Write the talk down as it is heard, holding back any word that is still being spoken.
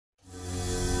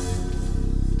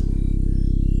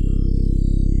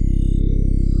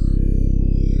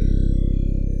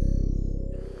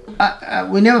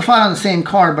we never fought on the same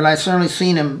card, but I certainly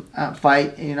seen him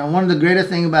fight. You know, one of the greatest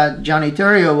things about Jean-Yves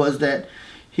Thériault was that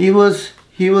he was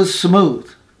smooth.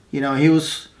 You know, he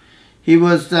was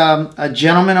a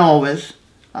gentleman always.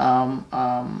 That's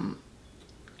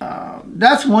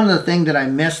one of the things that I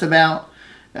miss about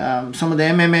some of the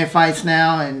MMA fights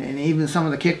now, and even some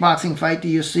of the kickboxing fight that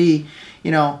you see.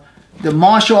 You know, the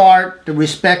martial art, the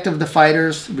respect of the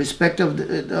fighters, respect of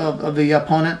the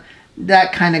opponent,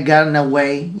 that kind of got in the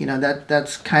way. You know,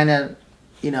 that's kind of,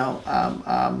 you know,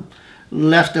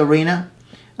 left the arena.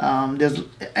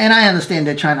 And I understand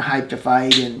they're trying to hype the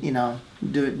fight, and you know,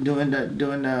 doing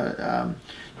the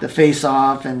face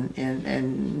off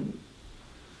and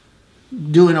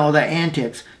doing all the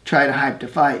antics, try to hype the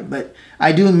fight. But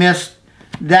I do miss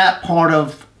that part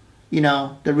of, you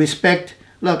know, the respect.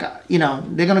 Look, you know,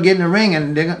 they're gonna get in the ring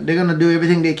and they're gonna do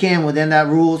everything they can within that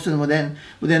rules and within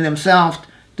themselves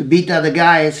to beat the other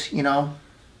guys, you know.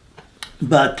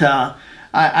 But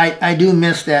I do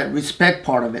miss that respect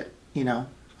part of it, you know,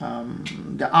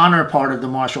 the honor part of the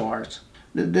martial arts.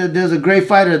 There's a great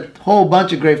fighter, a whole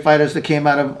bunch of great fighters that came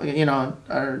out of, you know,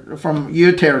 from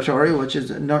your territory, which is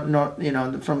you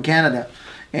know, from Canada,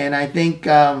 and I think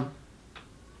I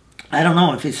don't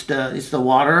know if it's the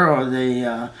water or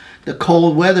the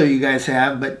cold weather you guys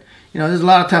have, but you know, there's a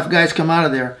lot of tough guys come out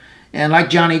of there, and like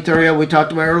Jean-Yves Thériault we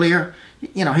talked about earlier,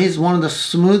 you know, he's one of the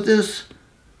smoothest,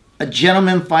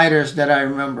 gentleman fighters that I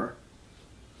remember.